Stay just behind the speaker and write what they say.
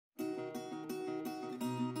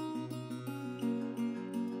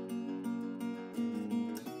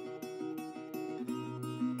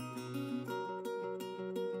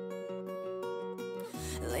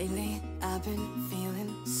Lately, I've been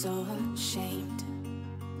feeling so ashamed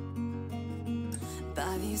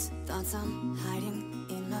by these thoughts I'm hiding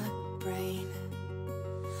in my brain.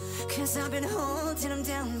 'Cause I've been holding them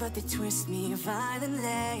down, but they twist me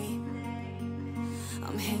violently.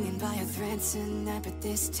 I'm hanging by a thread tonight, but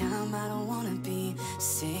this time I don't wanna be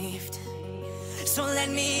saved. So let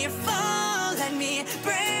me fall, let me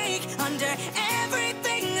break under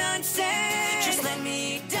everything unsafe. Just let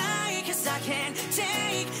me die, 'cause I can't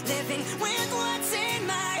take living with what's in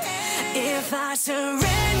my head. If I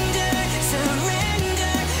surrender,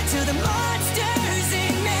 surrender to the monsters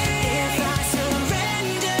in me. If I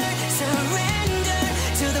surrender, surrender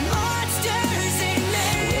to the monsters in me,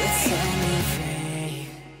 will it set me free?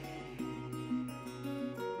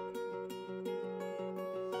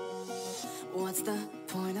 What's the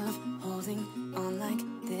point of holding on like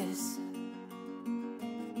this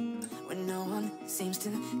when no one seems to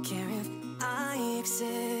care if I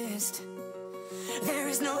exist? There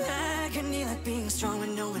is no agony like being strong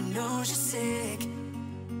when no one knows you're sick.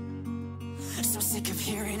 So sick of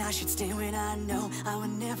hearing I should stay when I know I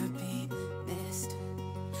would never be missed.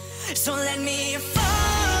 So let me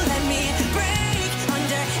fall, let me break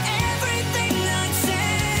under everything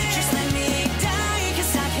unsafe. Just let me die,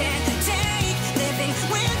 'cause I can't take living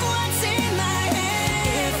with what's in my head.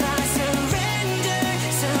 If I surrender,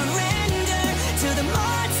 surrender to the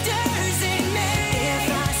monsters in me. If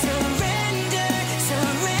I surrender,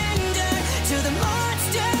 surrender to the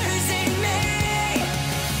monsters in me.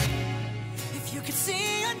 If you could see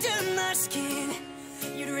under my skin,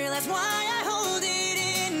 you'd realize why I hold it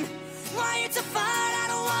in. Why it's a fight I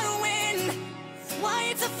don't wanna win. Why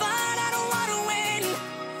it's a fight I don't wanna win.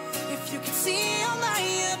 If you could see all my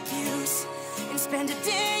abuse and spend a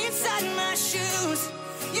day inside my shoes,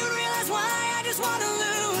 you'd realize why I just wanna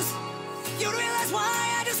lose. You'd realize why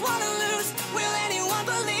I just wanna lose. Will anyone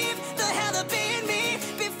believe the hell of being me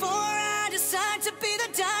before I decide to be the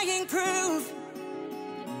dying proof?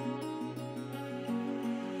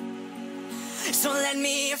 So let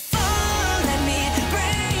me